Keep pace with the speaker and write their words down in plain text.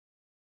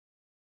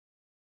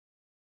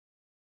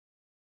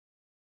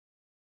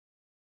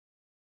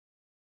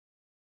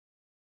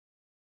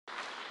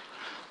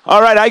All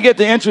right, I get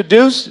to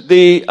introduce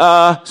the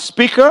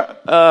speaker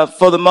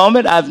for the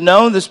moment. I've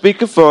known the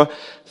speaker for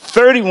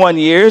 31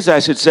 years, I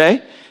should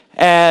say,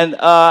 and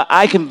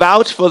I can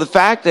vouch for the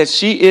fact that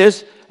she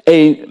is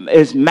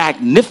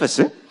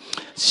magnificent.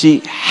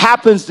 She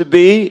happens to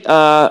be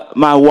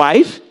my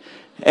wife,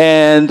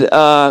 and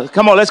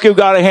come on, let's give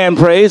God a hand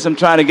praise. I'm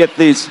trying to get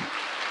these.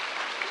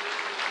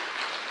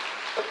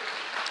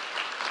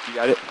 You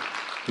got it?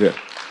 Yeah.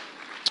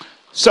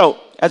 So,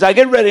 as I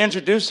get ready to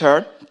introduce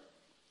her,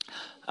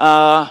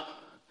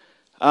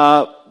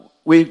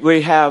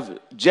 we have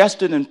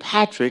Justin and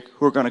Patrick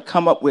who are going to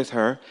come up with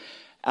her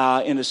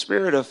in the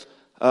spirit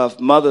of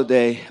Mother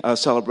Day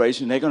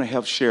celebration. They're going to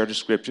help share the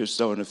scriptures.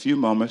 So in a few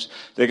moments,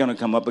 they're going to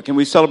come up. But can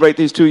we celebrate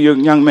these two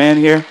young men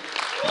here?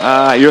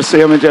 You'll see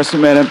them in just a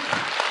minute.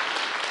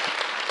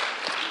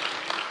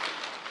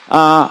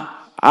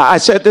 I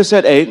said this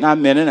at 8, and I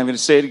meant it. I'm going to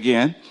say it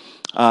again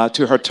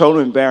to her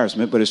total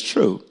embarrassment, but it's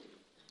true.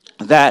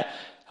 That,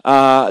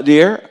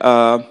 dear,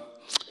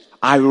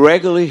 I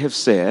regularly have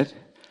said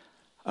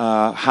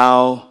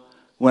how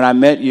when I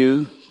met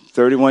you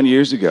 31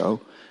 years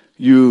ago,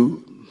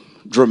 you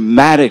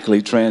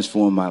dramatically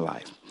transformed my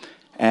life.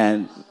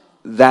 And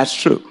that's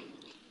true.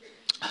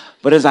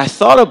 But as I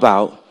thought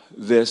about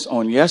this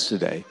on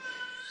yesterday,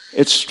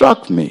 it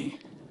struck me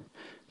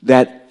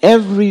that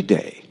every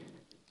day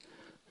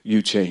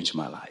you changed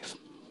my life.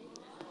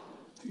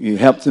 You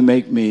helped to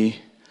make me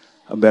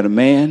a better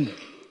man,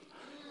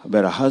 a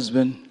better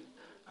husband,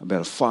 a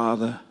better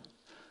father,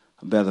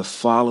 a better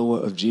follower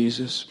of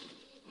Jesus.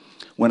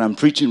 When I'm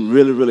preaching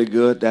really, really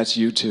good, that's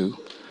you too.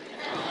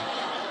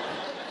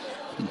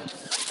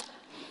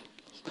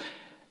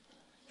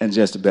 And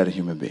just a better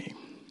human being.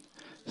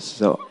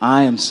 So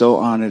I am so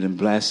honored and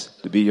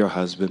blessed to be your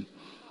husband.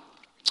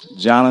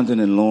 Jonathan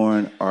and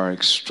Lauren are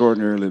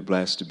extraordinarily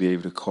blessed to be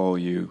able to call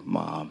you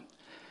Mom.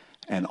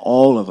 And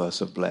all of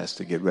us are blessed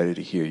to get ready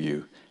to hear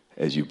you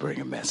as you bring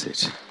a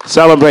message.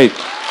 Celebrate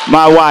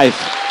my wife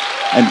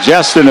and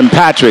Justin and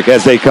Patrick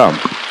as they come.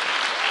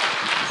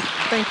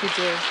 Thank you,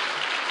 dear.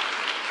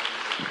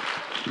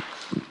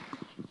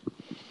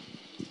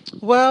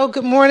 Well,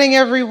 good morning,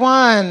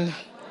 everyone.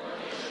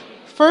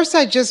 First,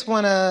 I just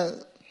want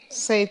to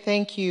say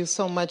thank you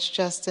so much,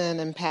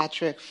 Justin and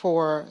Patrick,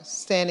 for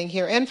standing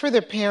here, and for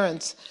their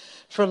parents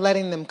for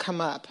letting them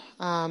come up.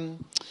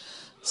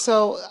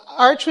 So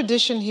our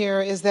tradition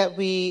here is that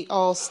we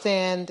all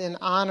stand in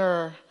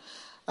honor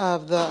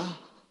of the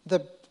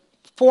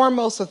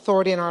foremost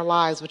authority in our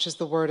lives, which is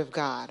the Word of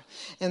God.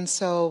 And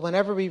so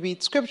whenever we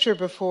read Scripture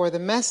before the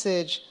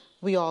message,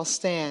 we all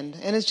stand.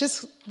 And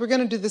we're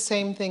going to do the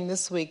same thing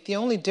this week. The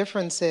only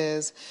difference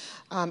is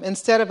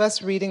instead of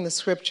us reading the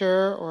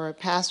Scripture or a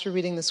pastor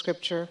reading the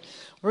Scripture,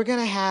 we're going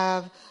to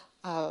have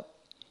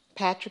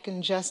Patrick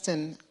and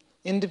Justin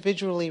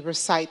individually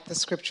recite the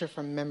Scripture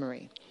from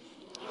memory.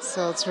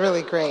 So it's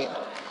really great.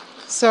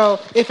 So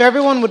if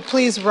everyone would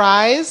please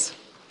rise.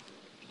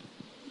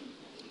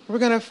 We're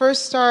going to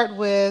first start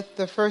with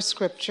the first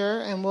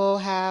Scripture, and we'll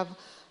have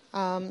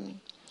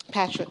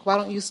Patrick, why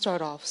don't you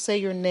start off? Say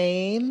your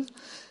name,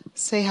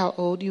 say how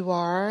old you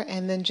are,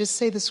 and then just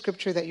say the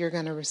Scripture that you're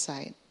going to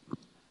recite.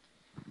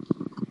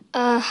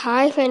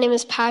 Hi, my name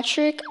is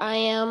Patrick. I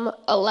am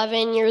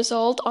 11 years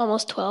old,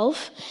 almost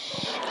 12.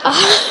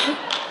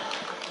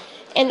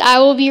 And I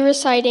will be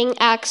reciting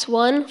Acts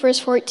 1, verse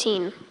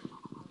 14.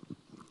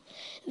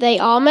 They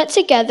all met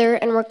together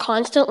and were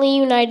constantly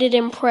united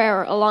in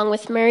prayer, along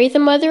with Mary, the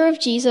mother of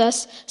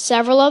Jesus,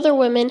 several other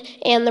women,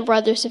 and the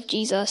brothers of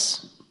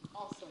Jesus.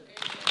 Awesome.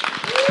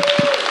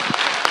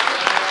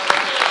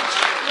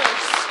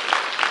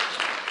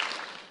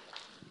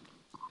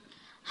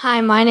 Hi,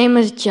 my name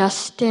is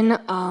Justin.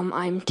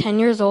 I'm 10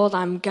 years old.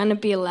 I'm going to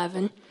be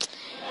 11.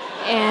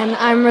 And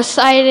I'm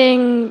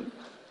reciting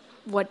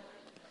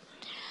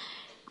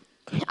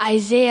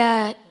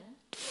Isaiah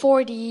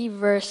 40,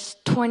 verse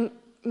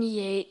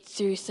 28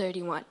 through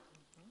 31.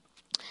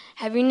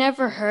 Have you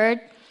never heard?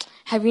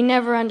 Have you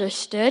never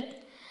understood?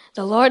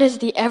 The Lord is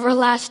the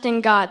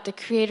everlasting God, the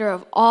creator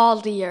of all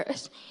the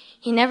earth.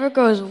 He never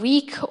grows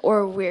weak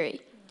or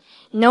weary.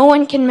 No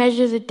one can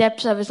measure the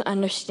depths of his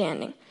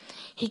understanding.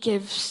 He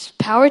gives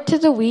power to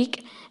the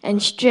weak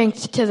and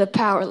strength to the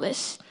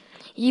powerless.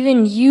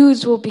 Even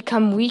youths will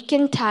become weak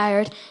and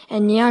tired,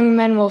 and young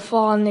men will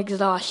fall in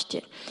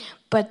exhaustion.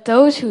 But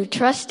those who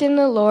trust in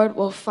the Lord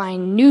will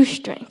find new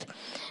strength.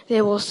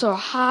 They will soar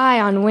high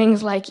on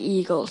wings like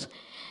eagles.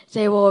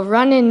 They will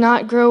run and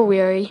not grow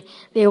weary.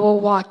 They will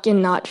walk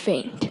and not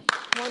faint.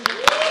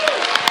 Wonderful.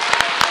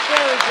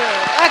 Very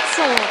good.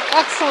 Excellent.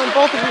 Excellent.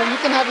 Both of you. You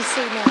can have a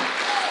seat now.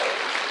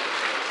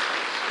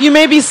 You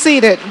may be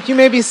seated. You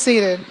may be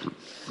seated.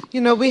 You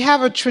know, we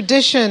have a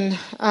tradition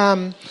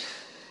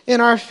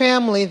in our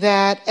family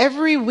that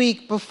every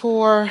week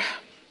before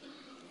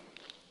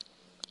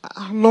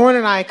Lauren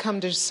and I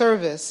come to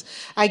service,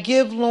 I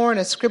give Lauren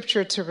a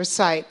scripture to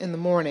recite in the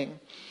morning.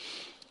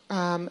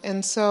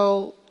 And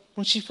so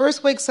when she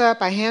first wakes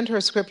up, I hand her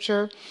a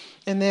scripture,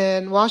 and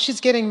then while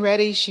she's getting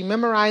ready, she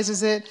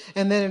memorizes it,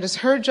 and then it is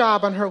her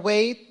job on her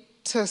way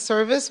to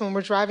service, when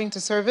we're driving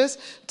to service,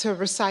 to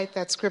recite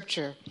that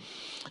scripture.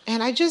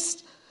 And I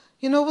just,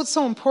 what's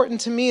so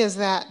important to me is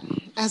that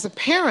as a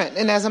parent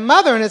and as a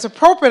mother, and it's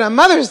appropriate on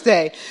Mother's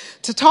Day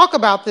to talk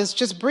about this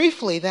just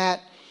briefly,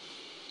 that,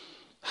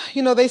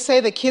 they say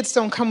that kids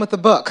don't come with a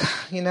book.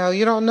 You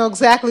don't know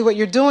exactly what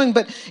you're doing.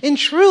 But in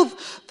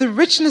truth, the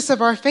richness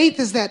of our faith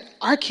is that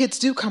our kids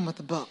do come with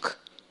a book.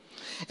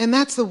 And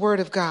that's the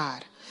Word of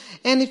God.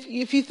 And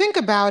if you think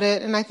about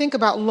it, and I think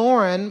about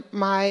Lauren,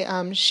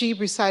 she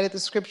recited the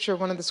scripture,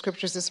 one of the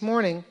scriptures this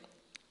morning.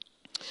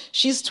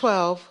 She's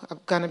 12. I'm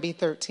going to be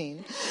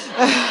 13.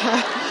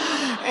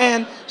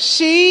 And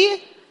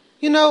she,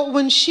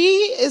 when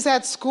she is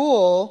at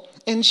school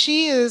and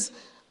she is,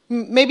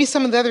 maybe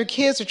some of the other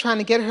kids are trying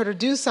to get her to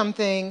do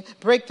something,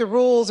 break the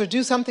rules, or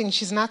do something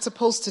she's not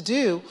supposed to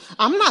do,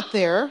 I'm not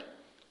there.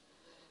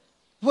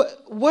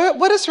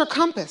 What is her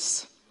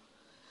compass?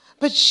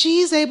 But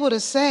she's able to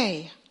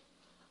say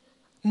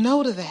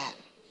no to that.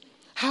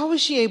 How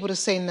is she able to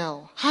say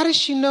no? How does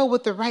she know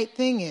what the right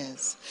thing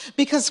is?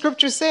 Because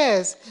Scripture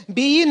says,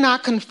 be ye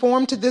not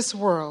conformed to this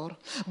world,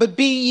 but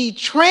be ye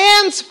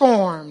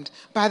transformed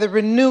by the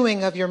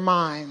renewing of your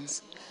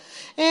minds.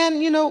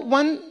 And,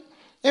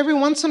 every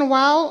once in a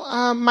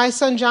while, my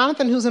son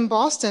Jonathan, who's in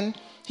Boston,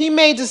 he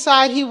may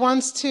decide he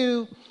wants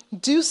to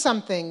do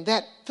something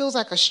that feels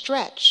like a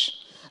stretch,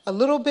 a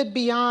little bit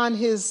beyond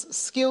his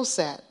skill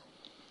set.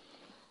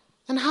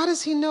 And how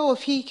does he know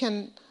if he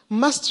can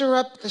muster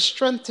up the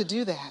strength to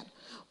do that?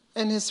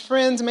 And his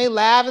friends may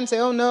laugh and say,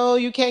 oh no,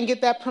 you can't get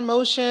that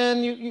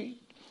promotion,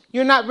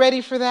 you're not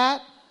ready for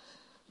that.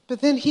 But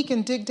then he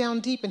can dig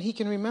down deep and he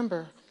can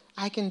remember,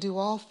 I can do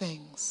all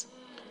things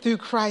through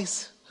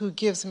Christ who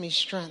gives me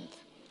strength.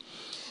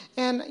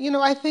 And,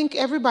 I think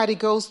everybody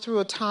goes through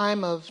a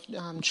time of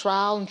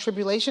trial and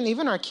tribulation.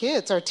 Even our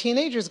kids, our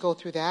teenagers go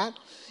through that.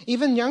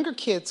 Even younger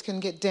kids can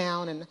get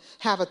down and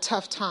have a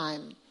tough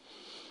time.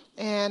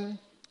 And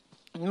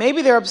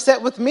maybe they're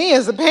upset with me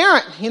as a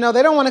parent. They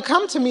don't want to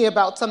come to me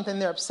about something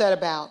they're upset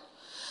about.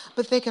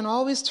 But they can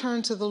always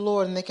turn to the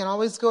Lord, and they can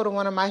always go to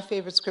one of my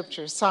favorite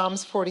scriptures,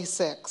 Psalms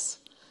 46.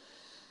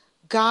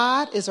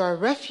 God is our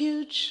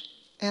refuge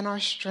and our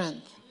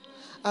strength,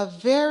 a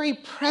very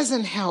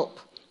present help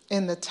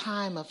in the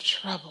time of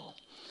trouble.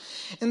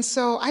 And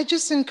so I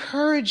just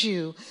encourage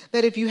you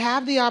that if you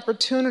have the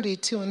opportunity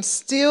to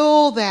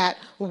instill that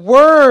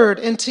word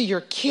into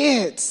your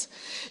kids,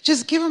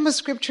 just give them a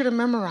scripture to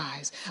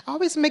memorize. I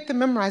always make them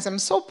memorize. I'm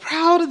so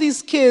proud of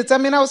these kids. I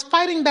was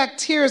fighting back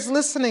tears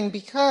listening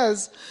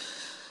because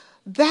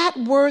that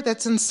word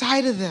that's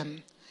inside of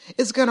them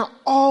is going to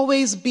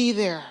always be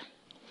there.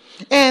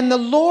 And the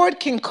Lord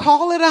can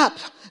call it up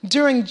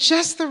during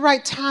just the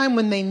right time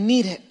when they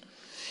need it.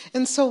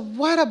 And so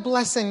what a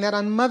blessing that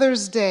on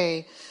Mother's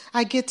Day,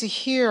 I get to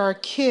hear our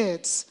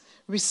kids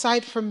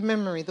recite from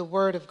memory the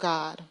Word of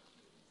God.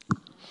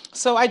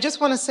 So I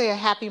just want to say a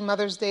happy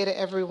Mother's Day to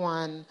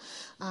everyone.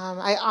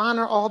 I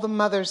honor all the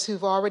mothers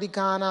who've already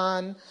gone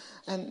on,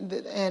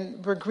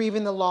 and we're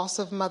grieving the loss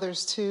of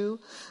mothers too.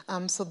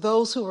 So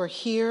those who are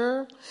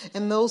here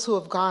and those who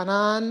have gone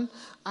on,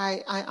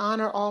 I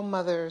honor all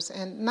mothers,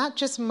 and not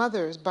just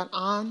mothers, but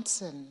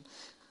aunts and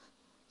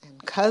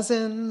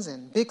cousins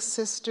and big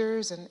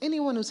sisters and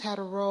anyone who's had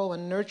a role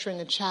in nurturing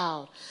a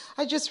child.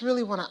 I just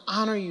really want to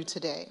honor you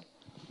today.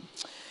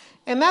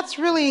 And that's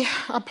really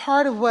a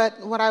part of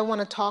what I want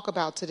to talk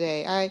about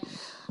today.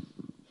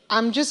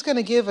 I'm just going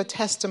to give a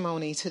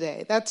testimony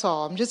today. That's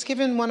all. I'm just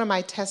giving one of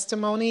my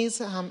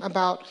testimonies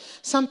about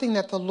something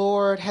that the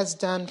Lord has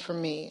done for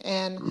me.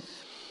 And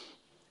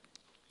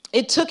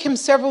it took him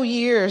several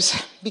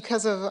years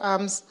because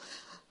of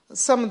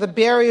some of the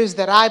barriers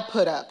that I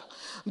put up.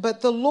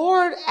 But the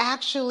Lord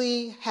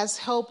actually has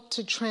helped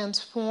to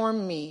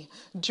transform me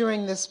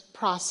during this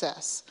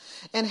process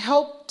and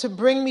helped to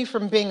bring me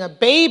from being a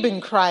babe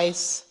in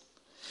Christ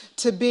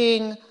to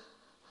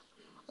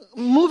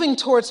moving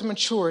towards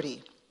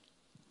maturity.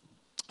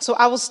 So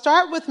I will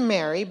start with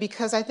Mary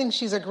because I think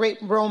she's a great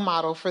role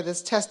model for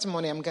this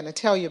testimony I'm going to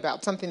tell you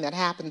about, something that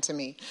happened to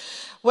me.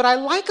 What I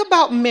like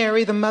about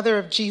Mary, the mother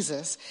of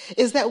Jesus,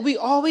 is that we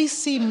always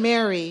see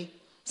Mary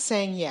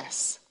saying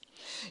yes.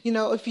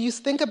 If you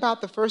think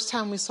about the first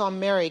time we saw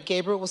Mary,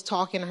 Gabriel was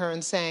talking to her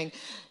and saying,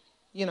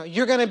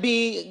 you're going to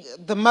be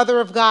the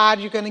mother of God.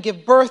 You're going to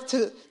give birth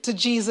to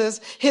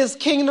Jesus. His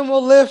kingdom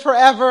will live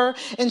forever.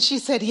 And she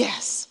said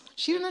yes.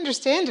 She didn't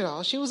understand it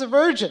all. She was a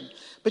virgin,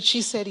 but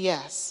she said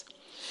yes.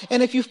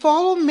 And if you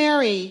follow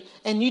Mary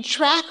and you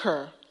track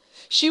her,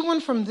 she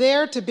went from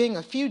there to being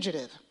a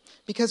fugitive.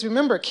 Because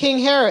remember, King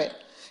Herod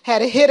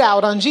had a hit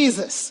out on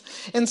Jesus.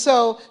 And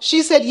so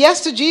she said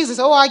yes to Jesus.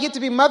 Oh, I get to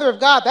be mother of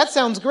God. That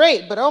sounds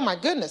great. But oh my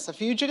goodness, a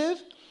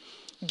fugitive?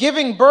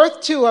 Giving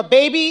birth to a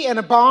baby in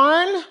a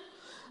barn?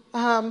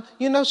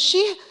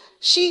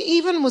 She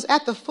even was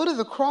at the foot of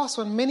the cross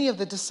when many of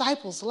the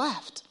disciples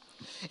left.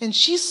 And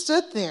she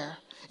stood there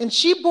and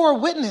she bore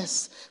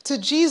witness to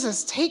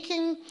Jesus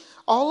taking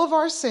all of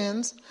our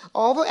sins,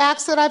 all the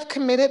acts that I've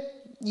committed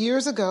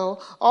years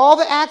ago, all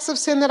the acts of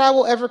sin that I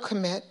will ever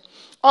commit,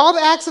 All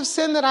the acts of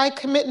sin that I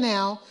commit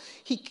now,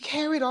 he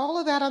carried all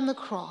of that on the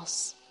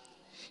cross.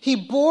 He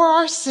bore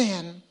our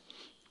sin.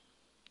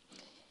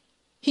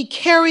 He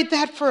carried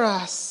that for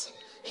us.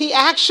 He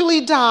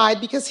actually died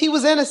because he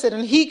was innocent,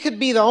 and he could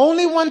be the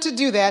only one to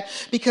do that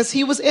because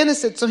he was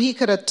innocent, so he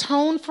could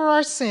atone for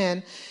our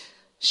sin.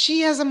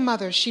 She, as a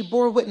mother, she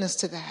bore witness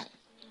to that.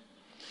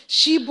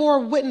 She bore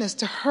witness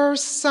to her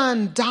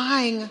son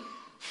dying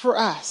for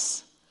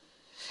us.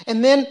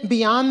 And then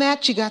beyond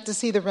that, she got to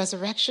see the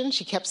resurrection.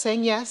 She kept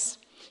saying yes.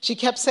 She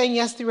kept saying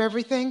yes through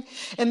everything.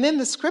 And then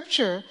the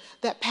scripture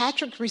that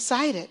Patrick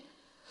recited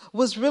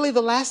was really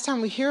the last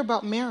time we hear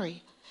about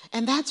Mary.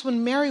 And that's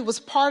when Mary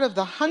was part of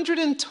the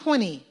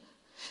 120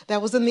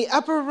 that was in the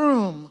upper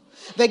room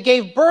that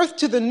gave birth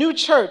to the new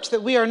church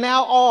that we are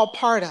now all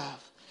part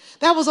of.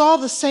 That was all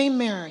the same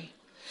Mary.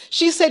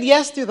 She said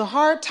yes through the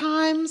hard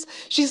times.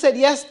 She said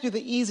yes through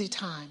the easy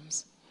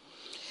times.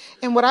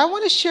 And what I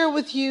want to share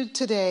with you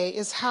today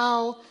is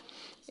how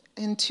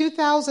in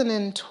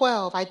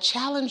 2012 I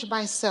challenged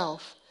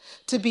myself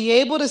to be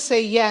able to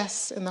say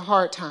yes in the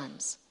hard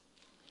times.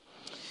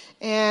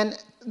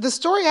 And the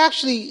story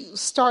actually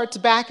starts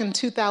back in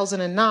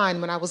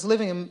 2009 when I was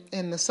living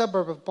in the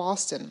suburb of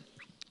Boston.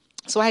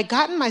 So I had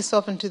gotten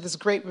myself into this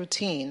great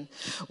routine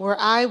where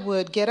I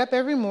would get up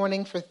every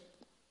morning for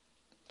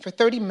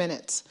 30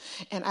 minutes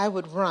and I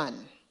would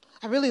run.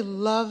 I really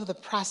love the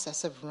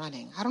process of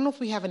running. I don't know if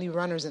we have any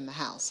runners in the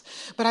house,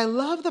 but I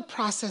love the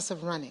process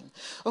of running.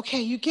 Okay,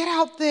 you get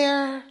out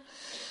there.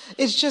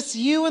 It's just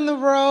you and the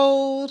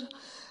road.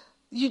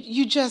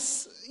 You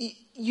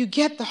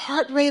get the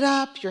heart rate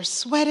up, you're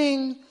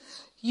sweating,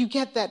 you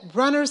get that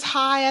runner's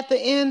high at the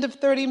end of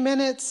 30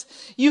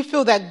 minutes, you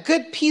feel that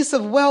good piece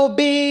of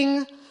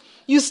well-being,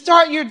 you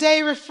start your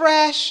day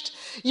refreshed,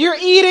 you're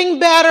eating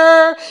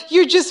better,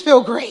 you just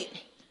feel great.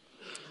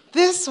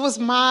 This was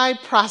my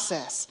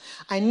process.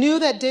 I knew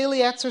that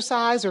daily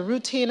exercise or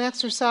routine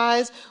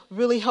exercise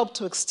really helped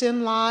to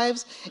extend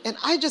lives, and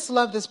I just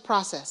loved this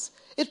process.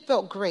 It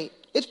felt great.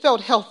 It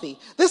felt healthy.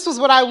 This was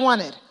what I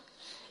wanted.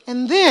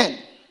 And then,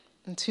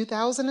 in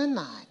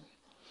 2009,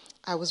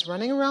 I was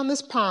running around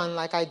this pond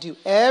like I do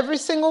every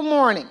single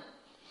morning.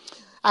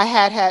 I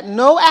had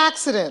no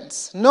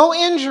accidents, no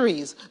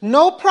injuries,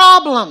 no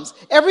problems.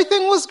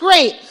 Everything was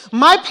great.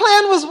 My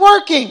plan was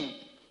working.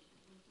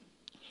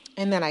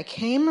 And then I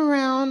came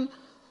around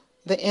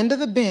the end of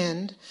the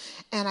bend,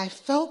 and I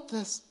felt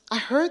this. I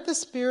heard the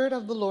Spirit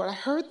of the Lord. I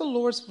heard the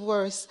Lord's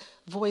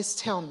voice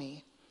tell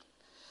me,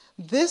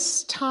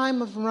 this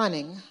time of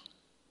running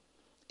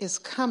is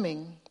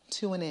coming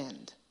to an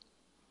end.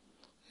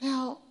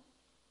 Now,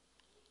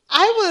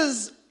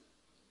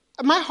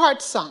 my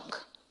heart sunk.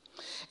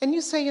 And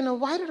you say,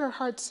 why did her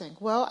heart sink?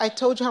 Well, I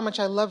told you how much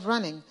I love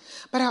running,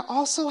 but I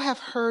also have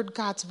heard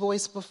God's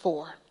voice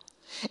before.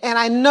 And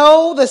I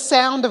know the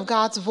sound of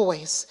God's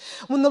voice.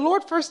 When the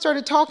Lord first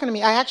started talking to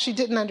me, I actually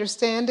didn't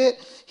understand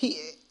it.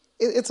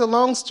 It's a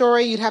long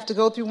story. You'd have to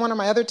go through one of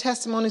my other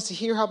testimonies to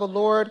hear how the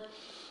Lord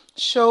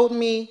showed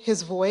me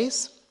his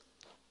voice.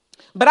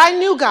 But I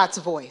knew God's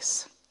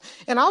voice.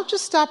 And I'll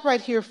just stop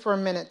right here for a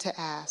minute to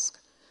ask,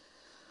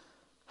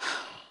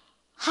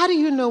 how do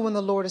you know when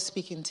the Lord is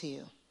speaking to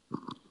you?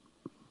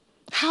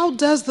 How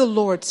does the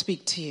Lord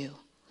speak to you?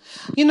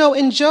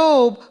 In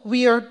Job,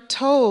 we are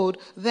told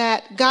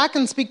that God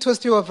can speak to us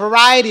through a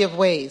variety of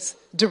ways.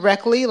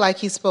 Directly, like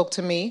he spoke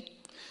to me.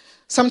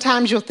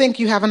 Sometimes you'll think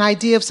you have an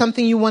idea of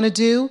something you want to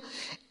do,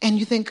 and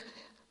you think,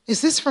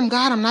 is this from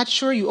God? I'm not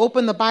sure. You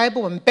open the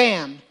Bible, and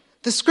bam,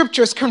 the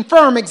scriptures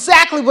confirm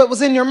exactly what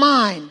was in your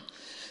mind.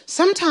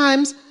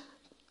 Sometimes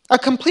a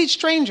complete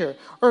stranger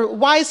or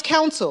wise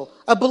counsel,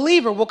 a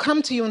believer will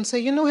come to you and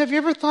say, have you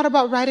ever thought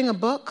about writing a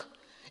book?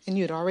 And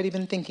you had already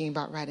been thinking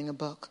about writing a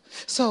book.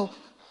 So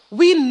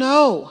we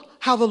know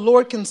how the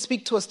Lord can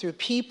speak to us through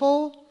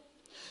people,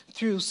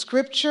 through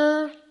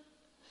scripture,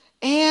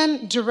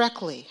 and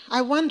directly.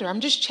 I wonder,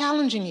 I'm just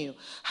challenging you.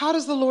 How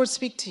does the Lord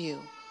speak to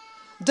you?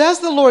 Does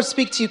the Lord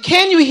speak to you?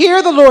 Can you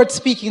hear the Lord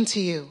speaking to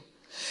you?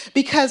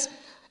 Because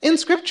in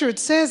scripture it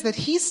says that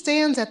he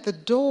stands at the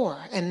door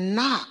and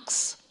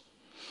knocks.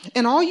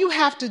 And all you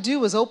have to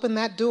do is open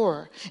that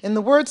door. And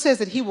the word says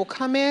that he will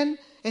come in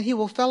and he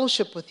will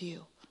fellowship with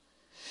you.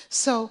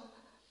 So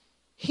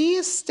he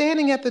is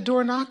standing at the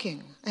door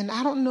knocking, and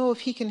I don't know if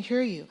he can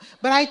hear you.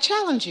 But I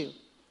challenge you,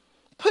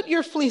 put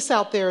your fleece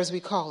out there, as we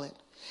call it.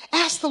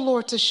 Ask the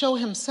Lord to show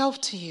himself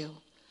to you.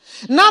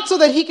 Not so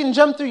that he can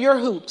jump through your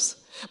hoops,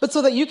 but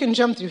so that you can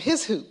jump through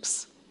his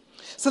hoops.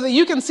 So that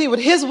you can see what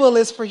his will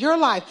is for your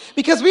life.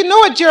 Because we know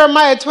what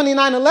Jeremiah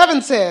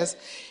 29:11 says.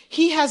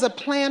 He has a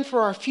plan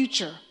for our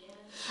future.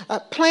 A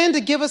plan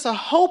to give us a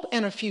hope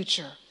and a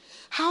future.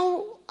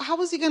 How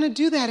is he going to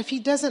do that if he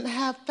doesn't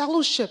have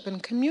fellowship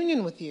and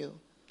communion with you?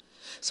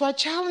 So I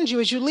challenge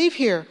you as you leave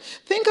here,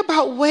 think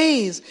about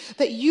ways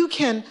that you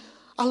can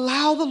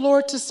allow the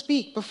Lord to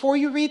speak before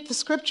you read the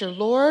scripture.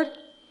 Lord,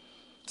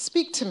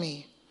 speak to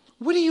me.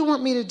 What do you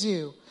want me to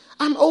do?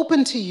 I'm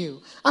open to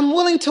you. I'm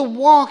willing to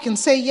walk and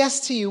say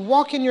yes to you.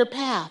 Walk in your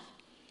path.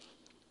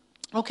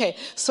 Okay,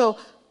 so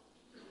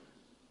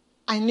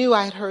I knew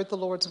I had heard the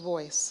Lord's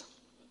voice.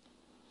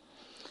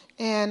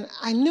 And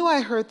I knew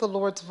I heard the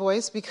Lord's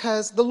voice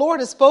because the Lord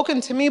has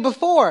spoken to me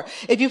before.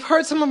 If you've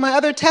heard some of my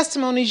other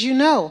testimonies, you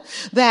know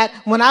that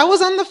when I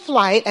was on the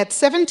flight at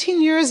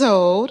 17 years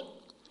old,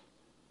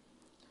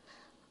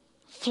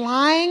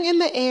 flying in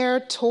the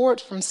air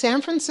from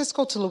San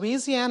Francisco to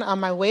Louisiana on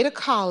my way to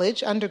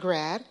college,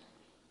 undergrad,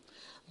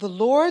 the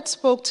Lord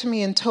spoke to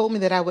me and told me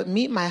that I would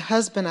meet my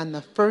husband on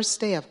the first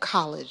day of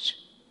college.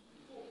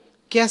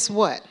 Guess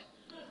what?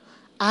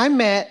 I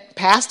met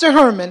Pastor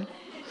Herman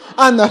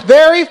on the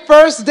very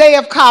first day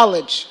of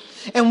college,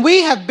 and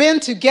we have been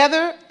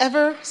together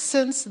ever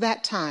since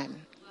that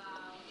time.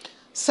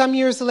 Some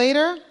years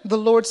later, the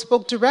Lord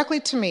spoke directly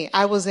to me.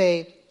 I was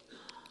a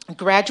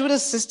graduate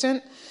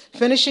assistant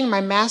finishing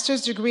my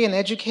master's degree in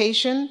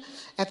education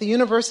at the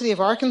University of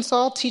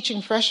Arkansas,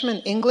 teaching freshmen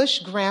English,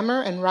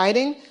 grammar, and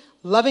writing,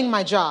 loving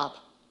my job.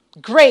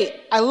 Great,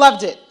 I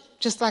loved it,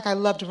 just like I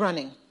loved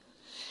running.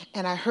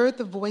 And I heard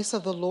the voice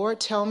of the Lord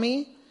tell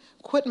me,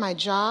 quit my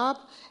job,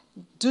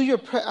 do your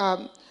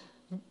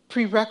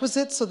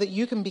prerequisites so that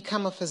you can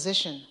become a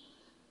physician.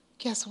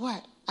 Guess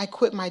what? I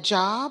quit my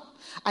job,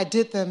 I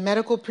did the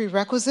medical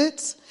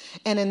prerequisites,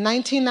 and in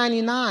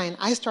 1999,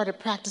 I started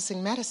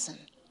practicing medicine.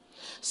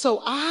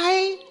 So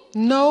I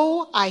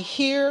know I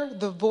hear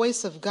the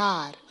voice of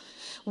God.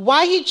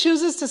 Why he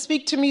chooses to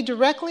speak to me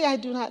directly, I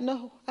do not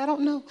know. I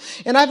don't know.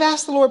 And I've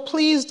asked the Lord,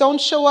 please don't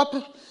show up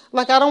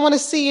like I don't want to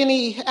see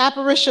any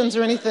apparitions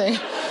or anything.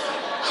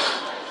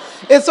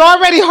 It's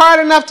already hard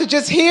enough to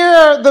just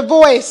hear the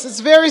voice. It's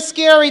very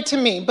scary to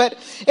me. But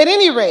at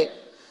any rate,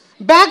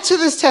 back to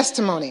this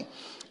testimony.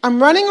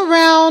 I'm running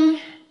around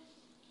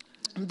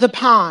the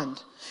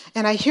pond,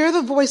 and I hear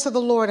the voice of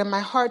the Lord, and my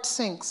heart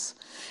sinks.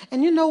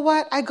 And you know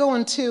what? I go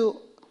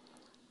into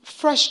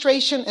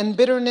frustration and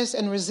bitterness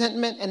and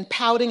resentment and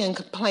pouting and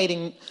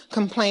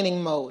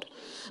complaining mode.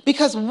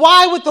 Because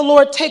why would the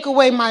Lord take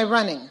away my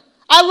running?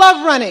 I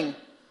love running.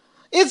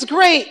 It's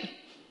great.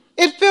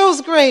 It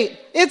feels great.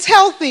 It's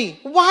healthy.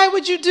 Why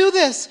would you do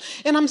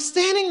this? And I'm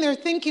standing there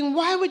thinking,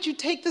 why would you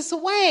take this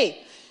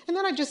away? And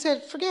then I just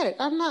said, forget it.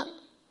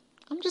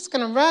 I'm just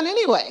going to run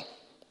anyway.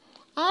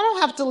 I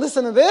don't have to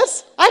listen to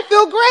this. I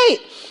feel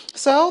great.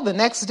 So the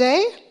next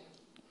day,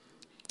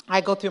 I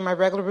go through my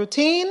regular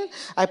routine.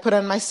 I put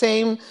on my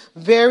same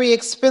very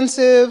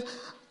expensive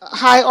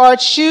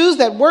high-arch shoes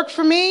that work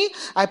for me.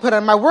 I put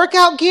on my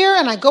workout gear,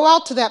 and I go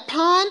out to that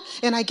pond,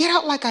 and I get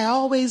out like I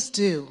always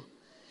do.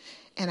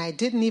 And I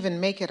didn't even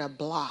make it a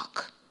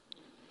block.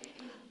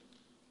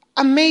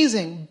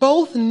 Amazing.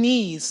 Both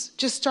knees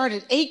just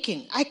started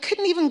aching. I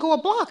couldn't even go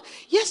a block.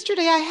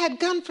 Yesterday, I had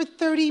gone for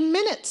 30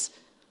 minutes.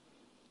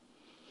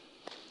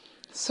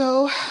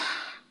 So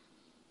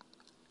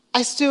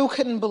I still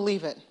couldn't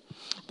believe it.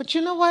 But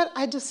you know what?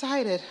 I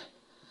decided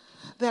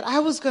that I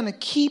was going to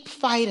keep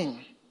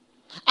fighting.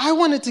 I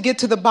wanted to get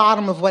to the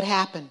bottom of what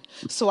happened.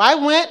 So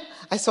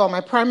I saw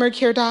my primary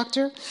care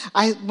doctor.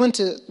 I went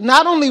to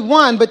not only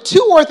one, but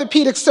 2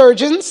 orthopedic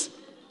surgeons.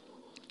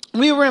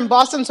 We were in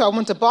Boston, so I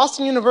went to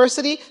Boston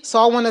University,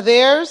 saw one of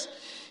theirs.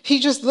 He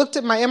just looked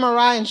at my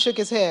MRI and shook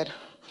his head.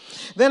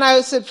 Then I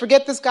said,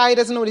 forget this guy, he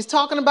doesn't know what he's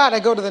talking about. I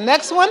go to the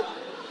next one.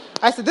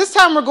 I said, this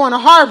time we're going to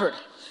Harvard.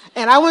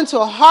 And I went to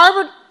a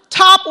Harvard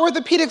top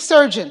orthopedic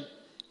surgeon.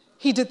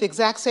 He did the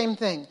exact same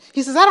thing.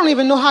 He says, I don't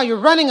even know how you're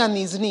running on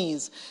these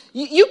knees.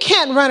 You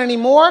can't run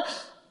anymore.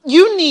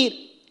 You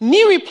need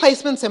knee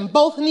replacements in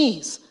both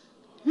knees.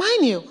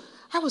 Mind you,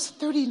 I was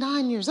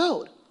 39 years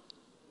old.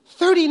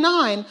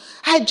 39,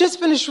 I had just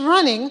finished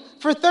running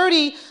for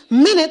 30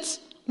 minutes,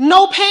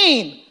 no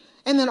pain.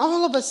 And then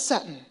all of a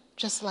sudden,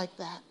 just like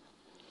that.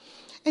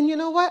 And you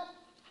know what?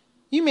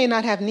 You may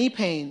not have knee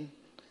pain,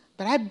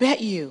 but I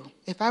bet you,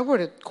 if I were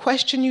to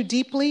question you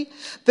deeply,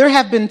 there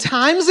have been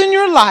times in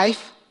your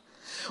life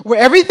where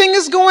everything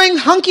is going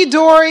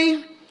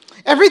hunky-dory,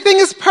 everything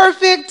is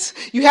perfect,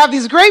 you have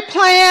these great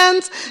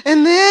plans,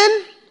 and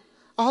then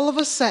all of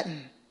a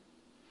sudden,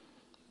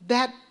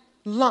 that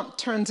lump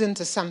turns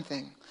into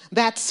something.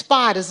 That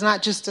spot is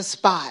not just a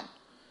spot.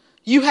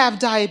 You have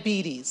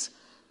diabetes.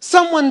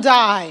 Someone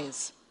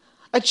dies.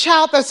 A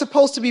child that's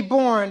supposed to be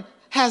born,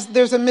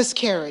 there's a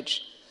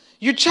miscarriage.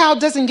 Your child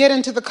doesn't get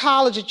into the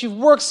college that you've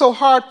worked so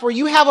hard for.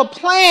 You have a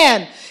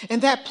plan,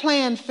 and that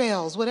plan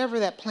fails. Whatever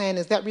that plan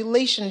is, that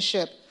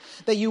relationship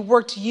that you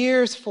worked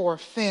years for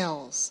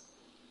fails.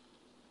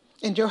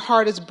 And your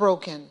heart is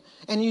broken,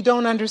 and you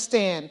don't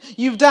understand.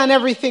 You've done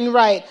everything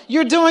right.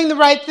 You're doing the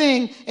right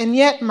thing, and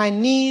yet my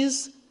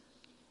knees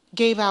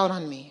gave out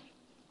on me.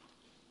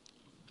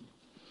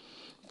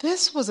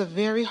 This was a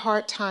very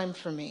hard time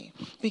for me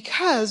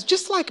because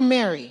just like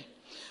Mary,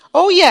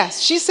 oh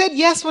yes, she said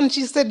yes when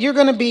she said you're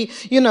going to be,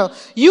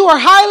 you are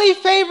highly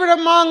favored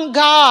among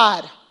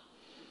God.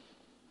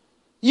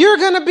 You're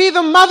going to be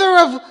the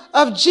mother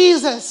of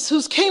Jesus,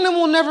 whose kingdom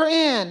will never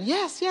end.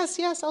 Yes,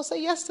 I'll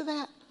say yes to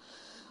that.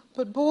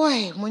 But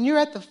boy, when you're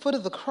at the foot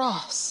of the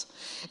cross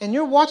and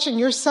you're watching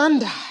your son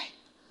die,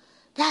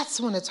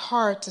 that's when it's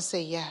hard to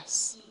say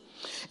yes.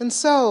 And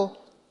so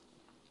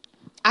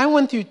I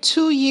went through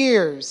 2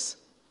 years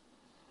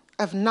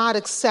of not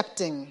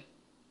accepting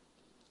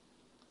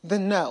the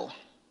no.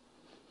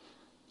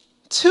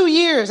 2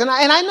 years. And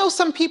I know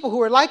some people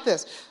who are like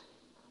this.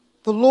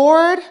 The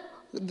Lord,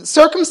 the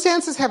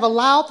circumstances have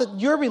allowed that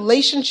your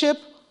relationship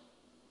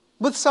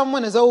with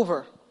someone is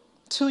over.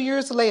 2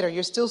 years later,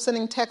 you're still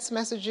sending text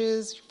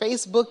messages, you're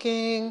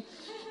Facebooking,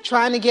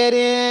 trying to get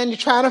in, you're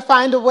trying to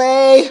find a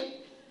way.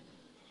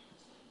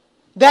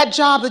 That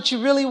job that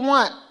you really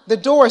want, the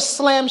door is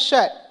slammed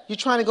shut. You're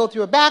trying to go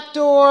through a back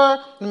door.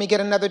 Let me get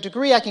another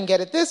degree. I can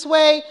get it this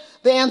way.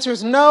 The answer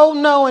is no,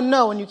 no, and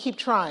no, and you keep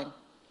trying.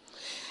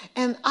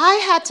 And I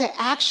had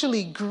to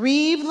actually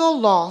grieve the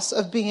loss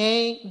of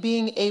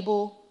being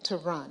able to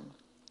run.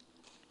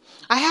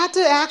 I had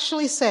to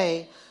actually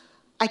say,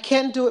 I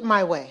can't do it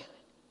my way.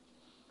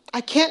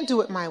 I can't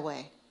do it my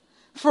way.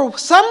 For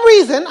some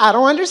reason, I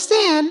don't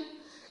understand,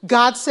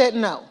 God said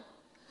no.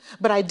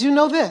 But I do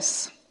know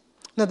this.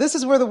 Now, this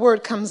is where the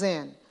word comes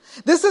in.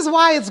 This is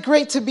why it's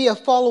great to be a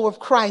follower of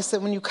Christ,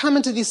 that when you come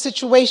into these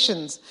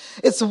situations,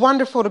 it's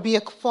wonderful to be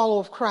a follower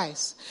of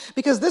Christ.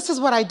 Because this is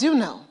what I do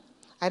know.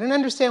 I didn't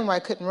understand why I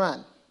couldn't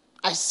run.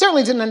 I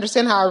certainly didn't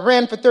understand how I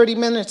ran for 30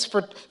 minutes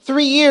for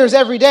 3 years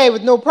every day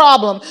with no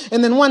problem.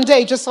 And then one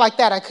day, just like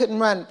that, I couldn't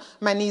run.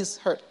 My knees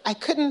hurt. I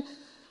couldn't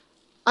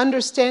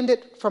understand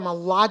it from a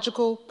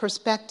logical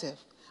perspective.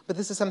 But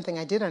this is something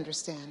I did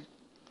understand.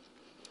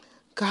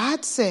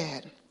 God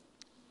said,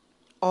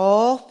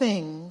 all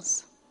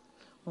things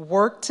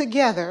work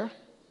together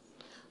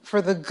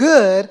for the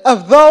good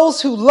of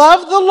those who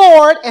love the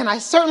Lord, and I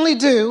certainly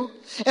do,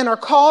 and are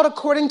called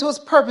according to his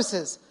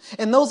purposes.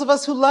 And those of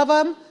us who love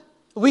him,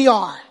 we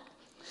are.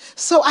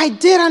 So I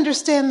did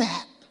understand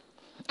that.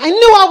 I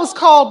knew I was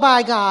called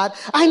by God.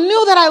 I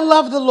knew that I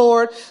loved the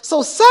Lord.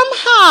 So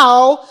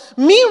somehow,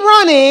 me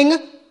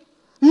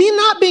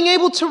not being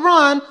able to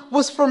run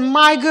was for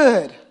my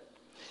good.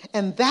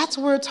 And that's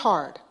where it's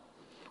hard.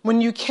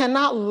 When you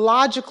cannot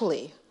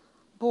logically,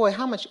 boy,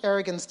 how much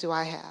arrogance do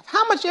I have?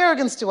 How much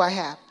arrogance do I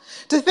have?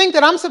 To think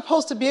that I'm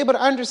supposed to be able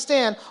to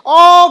understand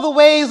all the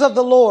ways of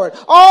the Lord,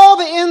 all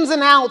the ins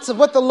and outs of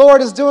what the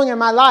Lord is doing in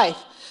my life.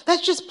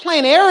 That's just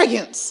plain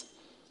arrogance.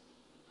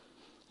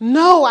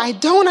 No, I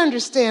don't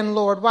understand,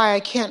 Lord, why I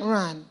can't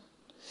run.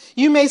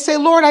 You may say,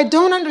 Lord, I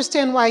don't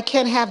understand why I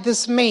can't have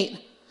this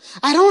mate.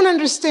 I don't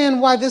understand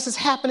why this is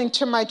happening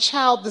to my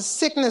child. The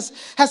sickness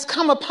has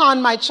come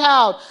upon my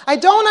child. I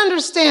don't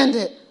understand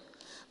it.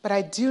 But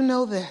I do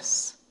know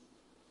this.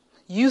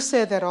 You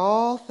said that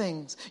all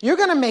things, you're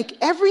going to make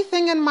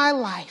everything in my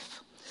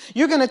life.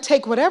 You're going to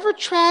take whatever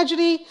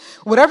tragedy,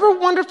 whatever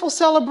wonderful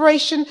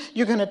celebration,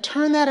 you're going to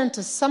turn that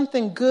into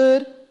something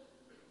good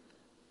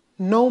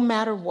no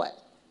matter what.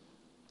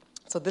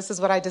 So this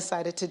is what I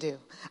decided to do.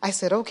 I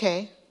said,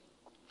 okay,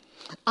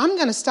 I'm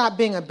going to stop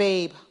being a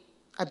baby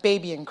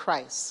in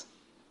Christ.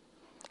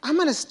 I'm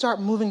going to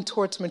start moving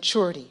towards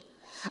maturity.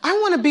 I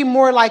want to be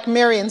more like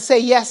Mary and say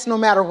yes no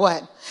matter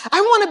what. I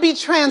want to be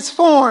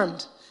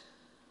transformed.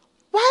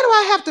 Why do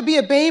I have to be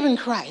a babe in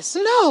Christ?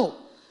 No.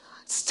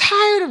 It's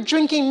tired of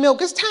drinking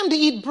milk. It's time to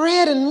eat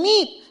bread and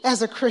meat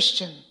as a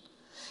Christian.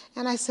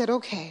 And I said,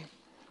 okay,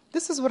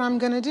 this is what I'm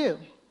going to do.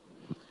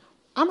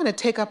 I'm going to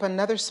take up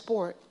another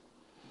sport.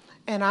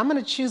 And I'm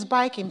going to choose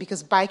biking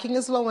because biking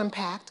is low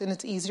impact and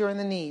it's easier on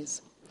the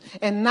knees.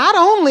 And not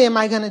only am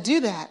I going to do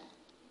that,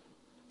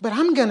 but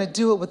I'm going to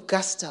do it with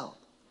gusto.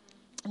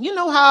 You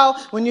know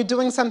how when you're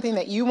doing something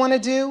that you want to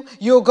do,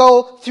 you'll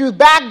go through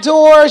back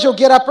doors, you'll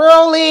get up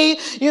early,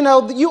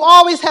 you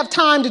always have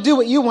time to do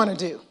what you want to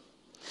do.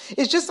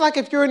 It's just like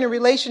if you're in a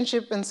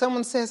relationship and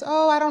someone says,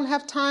 oh, I don't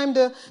have time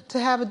to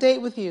have a date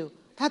with you.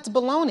 That's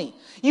baloney.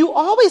 You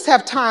always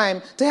have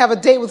time to have a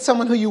date with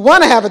someone who you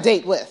want to have a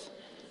date with,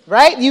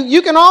 right?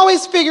 You can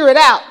always figure it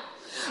out.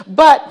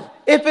 But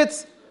if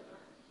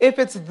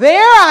it's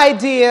their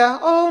idea,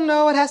 oh,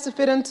 no, it has to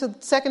fit into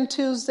second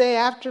Tuesday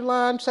after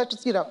lunch, such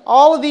as,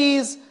 all of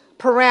these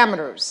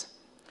parameters.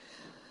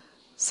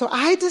 So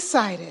I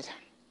decided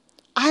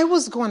I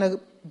was going to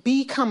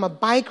become a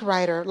bike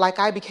rider like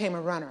I became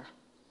a runner.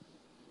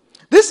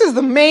 This is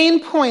the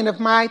main point of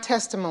my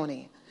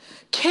testimony.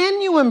 Can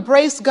you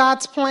embrace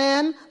God's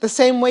plan the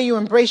same way you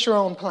embrace your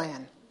own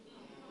plan?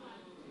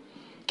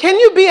 Can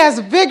you be as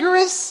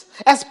vigorous,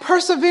 as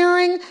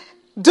persevering,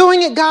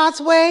 doing it God's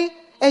way,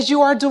 as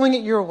you are doing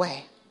it your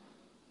way?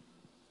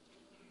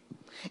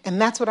 And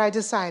that's what I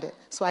decided.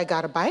 So I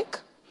got a bike.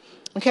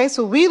 Okay,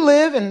 so we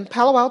live in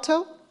Palo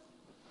Alto,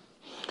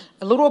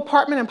 a little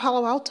apartment in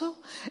Palo Alto,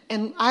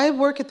 and I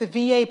work at the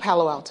VA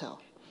Palo Alto.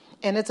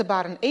 And it's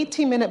about an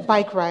 18-minute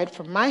bike ride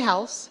from my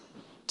house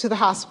to the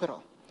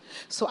hospital.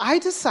 So I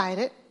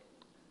decided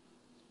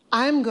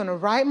I'm going to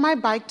ride my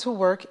bike to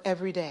work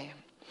every day.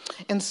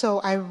 And so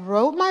I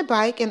rode my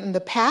bike, and in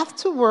the path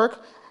to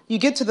work, you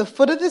get to the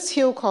foot of this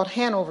hill called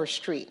Hanover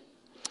Street.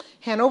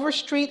 Hanover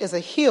Street is a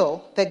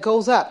hill that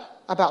goes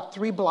up about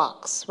 3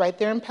 blocks, right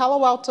there in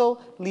Palo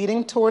Alto,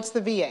 leading towards the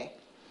VA.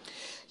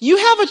 You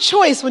have a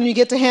choice when you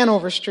get to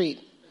Hanover Street.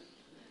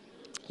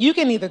 You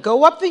can either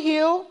go up the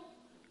hill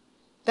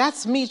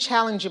That's me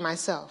challenging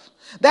myself.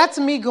 That's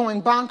me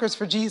going bonkers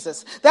for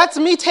Jesus. That's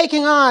me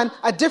taking on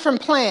a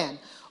different plan.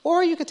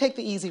 Or you could take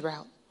the easy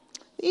route.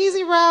 The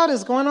easy route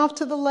is going off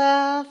to the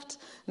left,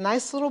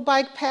 nice little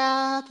bike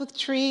path with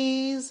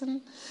trees,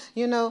 and,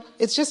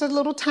 it's just a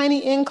little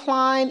tiny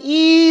incline.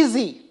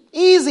 Easy,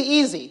 easy,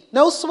 easy.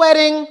 No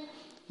sweating,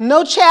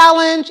 no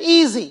challenge,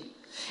 easy.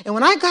 And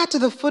when I got to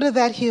the foot of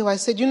that hill, I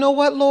said, you know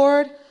what,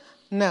 Lord?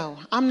 No,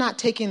 I'm not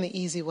taking the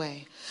easy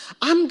way.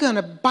 I'm going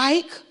to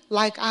bike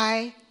like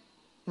I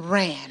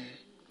ran.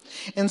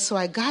 And so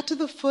I got to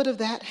the foot of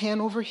that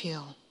Hanover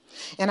Hill,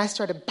 and I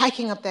started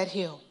biking up that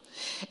hill.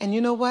 And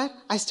you know what?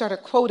 I started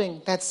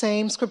quoting that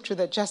same scripture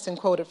that Justin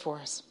quoted for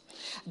us.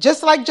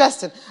 Just like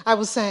Justin, I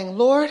was saying,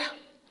 Lord,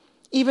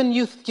 even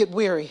youth get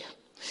weary.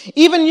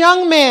 Even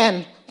young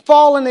men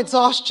fall in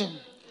exhaustion.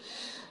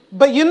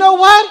 But you know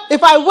what?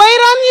 If I wait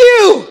on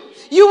you,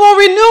 you will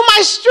renew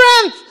my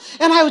strength.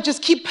 And I would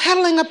just keep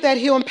pedaling up that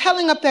hill and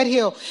pedaling up that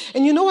hill.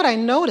 And you know what I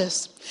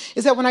noticed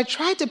is that when I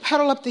tried to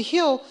pedal up the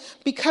hill,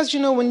 because,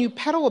 when you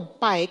pedal a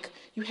bike,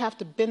 you have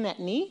to bend that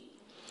knee.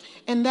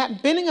 And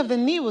that bending of the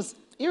knee was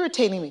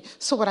irritating me.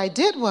 So what I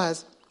did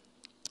was,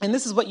 and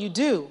this is what you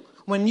do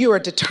when you are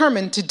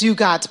determined to do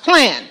God's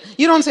plan.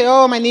 You don't say,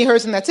 oh, my knee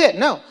hurts and that's it.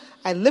 No,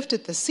 I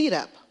lifted the seat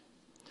up.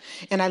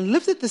 And I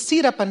lifted the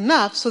seat up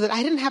enough so that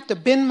I didn't have to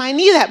bend my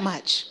knee that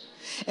much.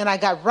 And I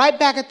got right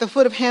back at the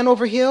foot of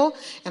Hanover Hill,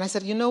 and I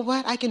said, you know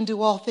what? I can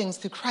do all things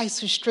through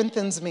Christ who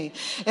strengthens me.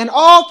 And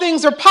all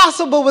things are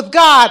possible with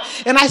God.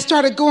 And I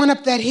started going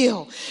up that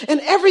hill,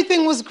 and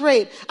everything was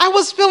great. I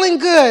was feeling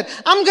good.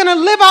 I'm going to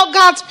live out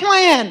God's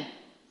plan.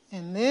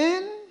 And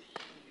then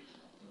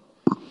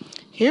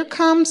here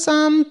comes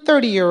some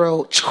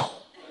 30-year-old.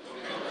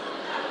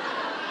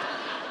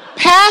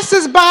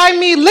 Passes by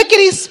me,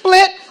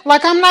 lickety-split,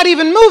 like I'm not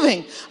even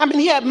moving. I mean,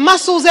 he had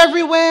muscles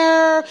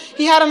everywhere.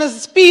 He had on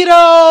his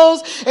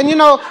Speedos. And,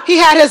 he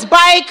had his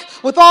bike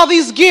with all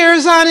these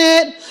gears on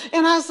it.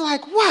 And I was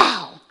like,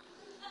 wow.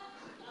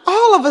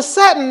 All of a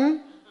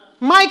sudden,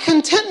 my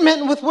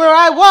contentment with where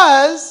I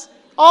was,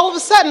 all of a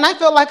sudden, I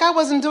felt like I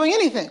wasn't doing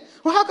anything.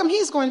 Well, how come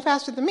he's going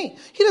faster than me?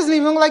 He doesn't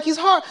even look like he's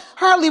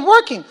hardly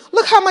working.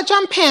 Look how much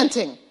I'm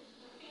panting.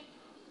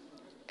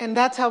 And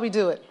that's how we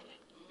do it.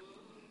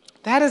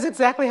 That is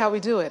exactly how we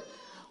do it.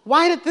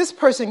 Why did this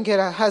person get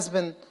a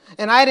husband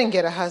and I didn't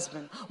get a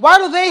husband? Why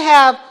do they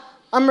have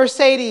a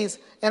Mercedes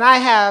and I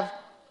have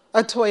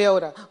a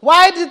Toyota?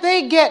 Why did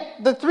they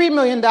get the $3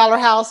 million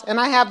house and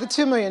I have the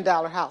 $2 million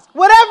house?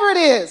 Whatever it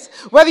is,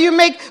 whether you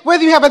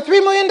have a $3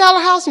 million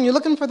house and you're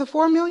looking for the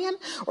 $4 million,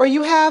 or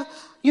you have,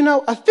 a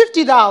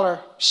 $50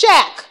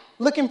 shack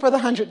looking for the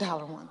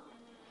 $100 one.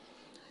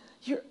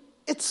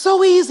 It's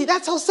so easy.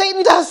 That's how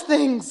Satan does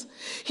things.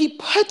 He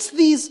puts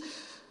these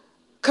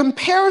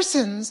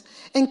comparisons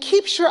and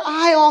keeps your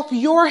eye off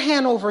your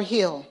Hanover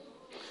Hill.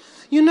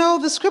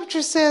 The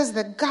scripture says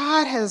that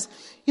God has,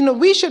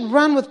 we should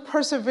run with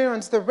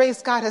perseverance the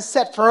race God has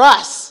set for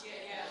us.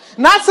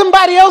 Not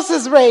somebody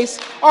else's race,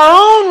 our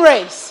own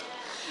race.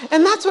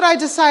 And that's what I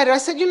decided. I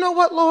said, you know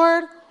what,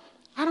 Lord?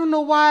 I don't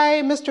know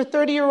why Mr.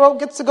 30-year-old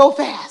gets to go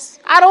fast.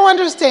 I don't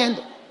understand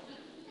it.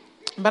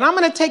 But I'm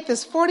going to take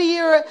this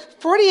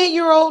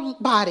 48-year-old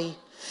body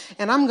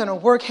and I'm going to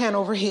work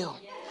Hanover Hill.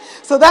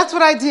 So that's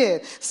what I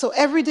did. So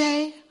every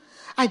day,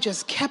 I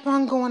just kept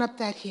on going up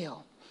that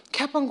hill.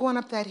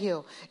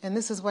 And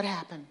this is what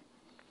happened.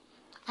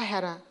 I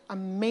had an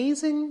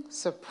amazing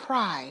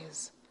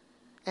surprise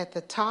at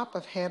the top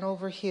of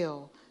Hanover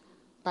Hill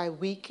by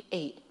week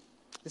 8.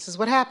 This is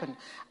what happened.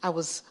 I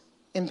was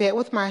in bed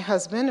with my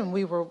husband, and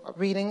we were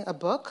reading a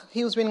book.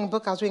 He was reading a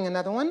book. I was reading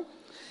another one.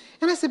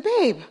 And I said,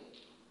 babe,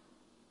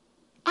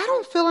 I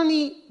don't feel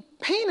any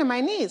pain in my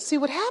knees. See,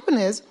 what happened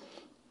is,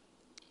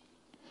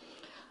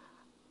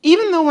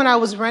 even though when I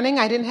was running,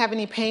 I didn't have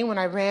any pain when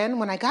I ran,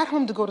 when I got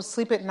home to go to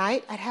sleep at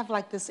night, I'd have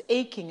like this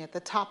aching at the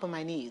top of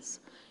my knees.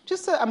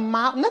 Just a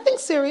mild, nothing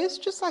serious,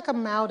 just like a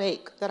mild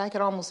ache that I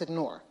could almost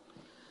ignore.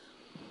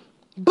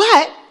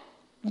 But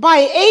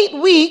by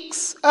 8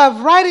 weeks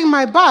of riding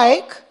my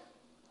bike,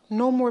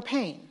 no more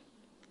pain.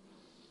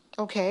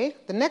 Okay,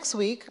 the next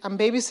week, I'm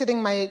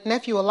babysitting my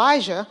nephew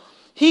Elijah.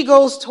 He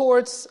goes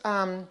towards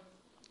an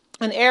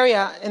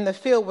area in the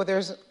field where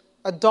there's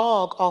a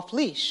dog off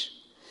leash.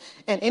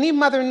 And any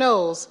mother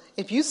knows,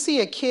 if you see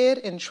a kid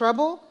in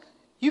trouble,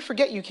 you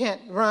forget you can't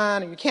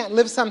run or you can't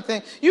lift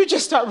something. You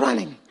just start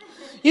running.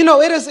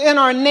 It is in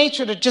our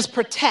nature to just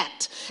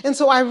protect. And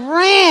so I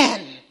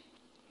ran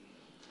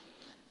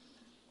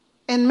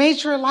and made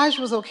sure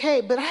Elijah was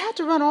okay. But I had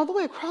to run all the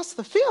way across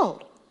the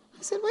field.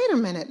 I said, wait a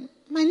minute,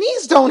 my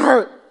knees don't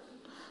hurt.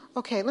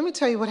 Okay, let me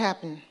tell you what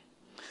happened.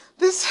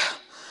 This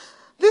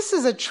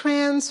is a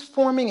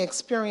transforming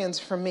experience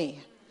for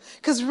me.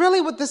 Because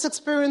really what this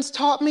experience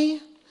taught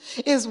me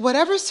is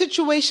whatever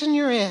situation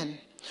you're in,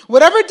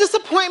 whatever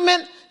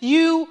disappointment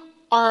you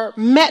are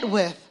met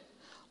with,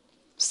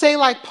 say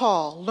like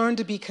Paul, learn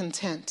to be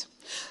content.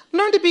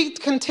 Learn to be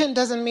content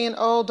doesn't mean,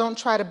 don't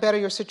try to better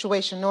your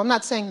situation. No, I'm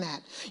not saying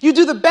that. You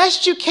do the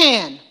best you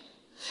can.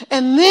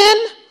 And then,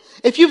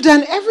 If you've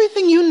done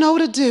everything you know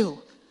to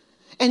do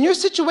and your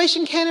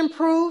situation can't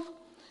improve,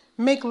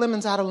 make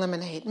lemons out of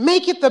lemonade.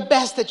 Make it the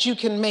best that you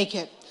can make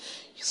it.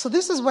 So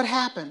this is what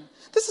happened.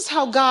 This is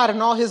how God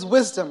in all his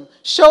wisdom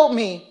showed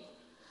me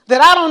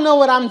that I don't know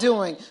what I'm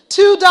doing.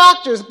 2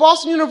 doctors,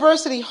 Boston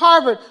University,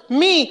 Harvard,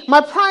 me,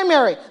 my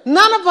primary,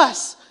 none of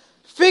us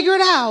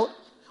figured out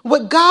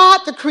what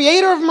God, the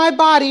creator of my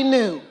body,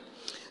 knew.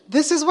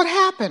 This is what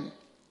happened.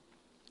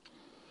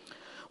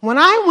 When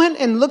I went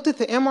and looked at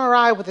the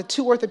MRI with the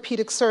 2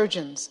 orthopedic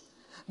surgeons,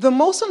 the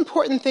most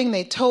important thing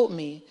they told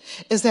me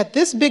is that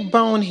this big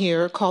bone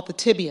here, called the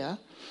tibia,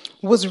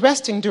 was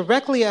resting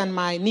directly on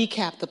my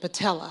kneecap, the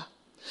patella,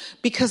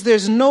 because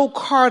there's no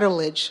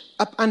cartilage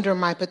up under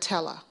my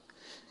patella.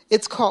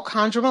 It's called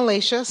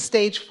chondromalacia,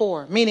 stage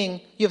 4,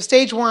 meaning you have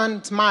stage 1,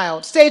 it's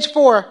mild. Stage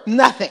 4,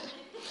 nothing.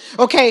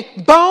 Okay,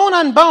 bone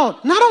on bone.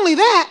 Not only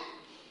that,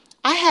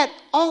 I had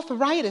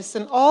arthritis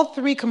in all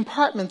 3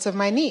 compartments of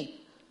my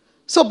knee.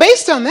 So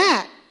based on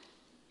that,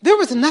 there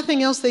was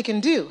nothing else they can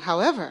do.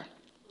 However,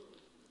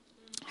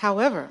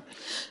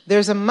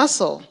 there's a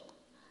muscle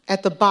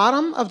at the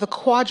bottom of the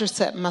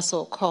quadricep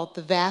muscle called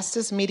the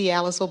vastus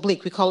medialis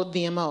oblique. We call it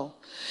VMO.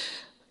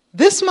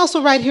 This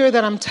muscle right here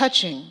that I'm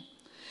touching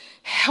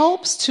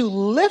helps to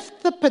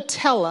lift the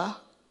patella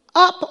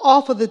up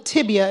off of the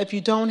tibia if you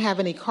don't have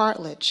any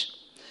cartilage.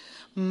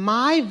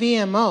 My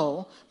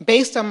VMO,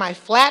 based on my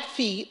flat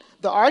feet,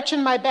 the arch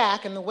in my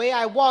back, and the way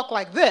I walk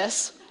like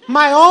this,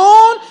 my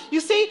own, you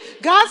see,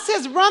 God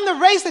says run the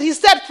race that he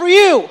set for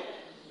you.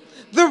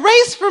 The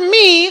race for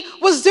me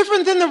was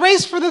different than the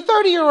race for the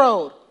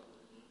 30-year-old.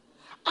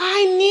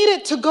 I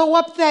needed to go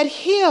up that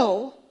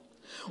hill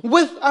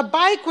with a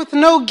bike with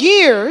no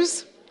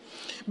gears,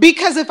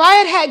 because if I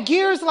had had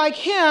gears like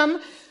him,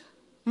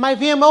 my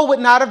VMO would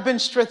not have been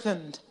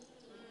strengthened.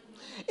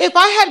 If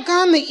I had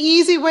gone the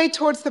easy way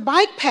towards the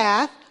bike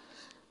path,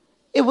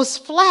 it was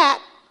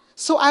flat,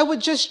 so I would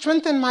just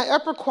strengthen my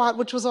upper quad,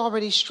 which was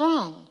already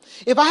strong.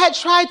 If I had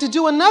tried to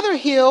do another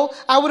hill,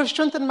 I would have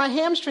strengthened my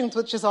hamstrings,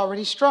 which is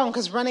already strong,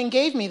 because running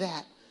gave me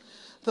that.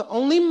 The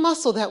only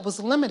muscle that was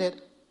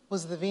limited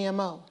was the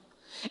VMO.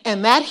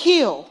 And that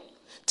hill,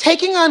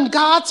 taking on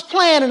God's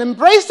plan and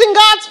embracing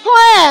God's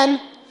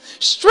plan,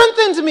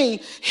 strengthened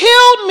me,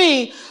 healed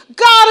me.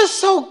 God is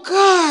so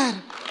good.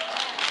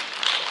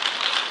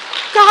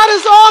 God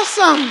is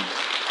awesome.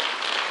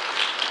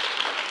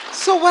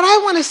 So what I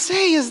want to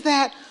say is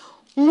that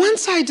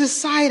once I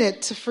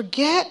decided to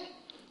forget,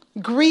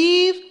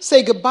 grieve,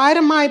 say goodbye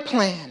to my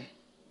plan,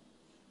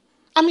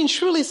 I mean,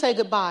 truly say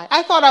goodbye.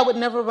 I thought I would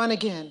never run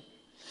again.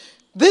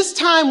 This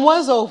time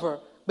was over,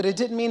 but it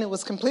didn't mean it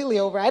was completely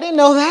over. I didn't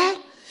know that.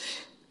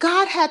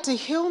 God had to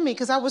heal me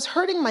because I was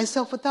hurting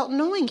myself without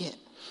knowing it.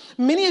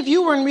 Many of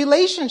you are in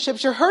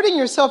relationships. You're hurting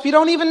yourself. You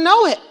don't even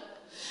know it.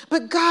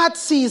 But God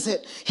sees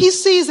it. He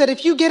sees that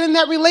if you get in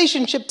that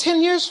relationship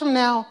 10 years from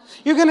now,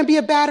 you're going to be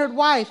a battered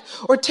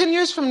wife. Or 10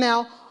 years from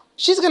now,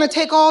 she's going to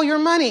take all your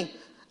money,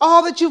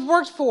 all that you've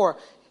worked for.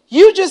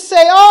 You just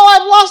say, oh,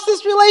 I've lost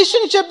this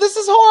relationship. This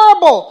is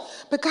horrible.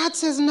 But God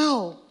says,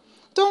 no,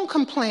 don't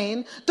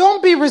complain.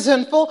 Don't be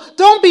resentful.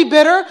 Don't be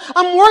bitter.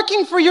 I'm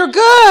working for your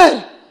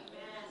good.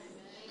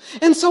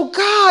 And so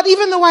God,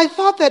 even though I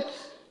thought that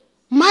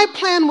my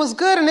plan was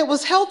good and it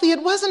was healthy,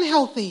 it wasn't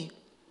healthy.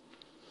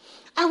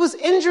 I was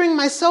injuring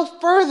myself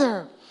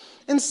further.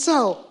 And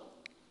so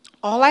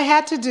all I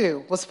had to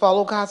do was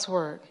follow God's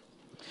word.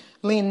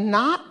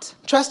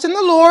 Trust in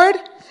the Lord,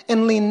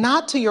 and lean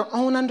not to your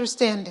own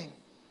understanding.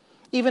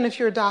 Even if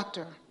you're a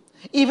doctor,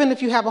 even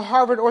if you have a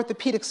Harvard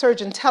orthopedic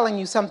surgeon telling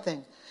you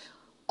something,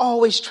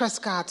 always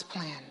trust God's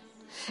plan.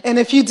 And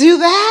if you do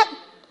that,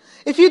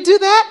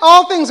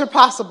 all things are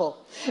possible.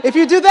 If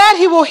you do that,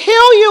 he will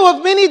heal you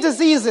of many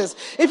diseases.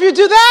 If you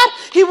do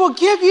that, he will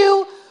give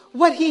you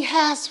what he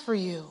has for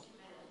you.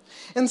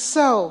 And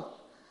so,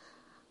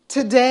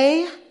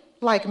 today,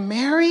 like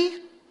Mary,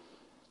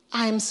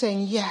 I am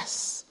saying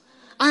yes.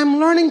 I'm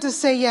learning to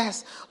say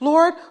yes.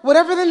 Lord,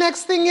 whatever the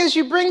next thing is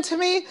you bring to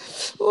me,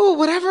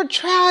 whatever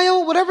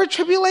trial, whatever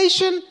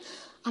tribulation,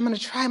 I'm going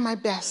to try my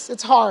best.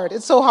 It's hard.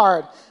 It's so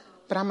hard.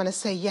 But I'm going to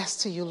say yes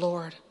to you,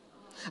 Lord.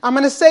 I'm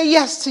going to say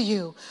yes to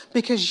you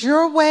because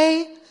your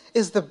way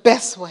is the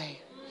best way.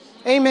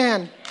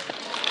 Amen.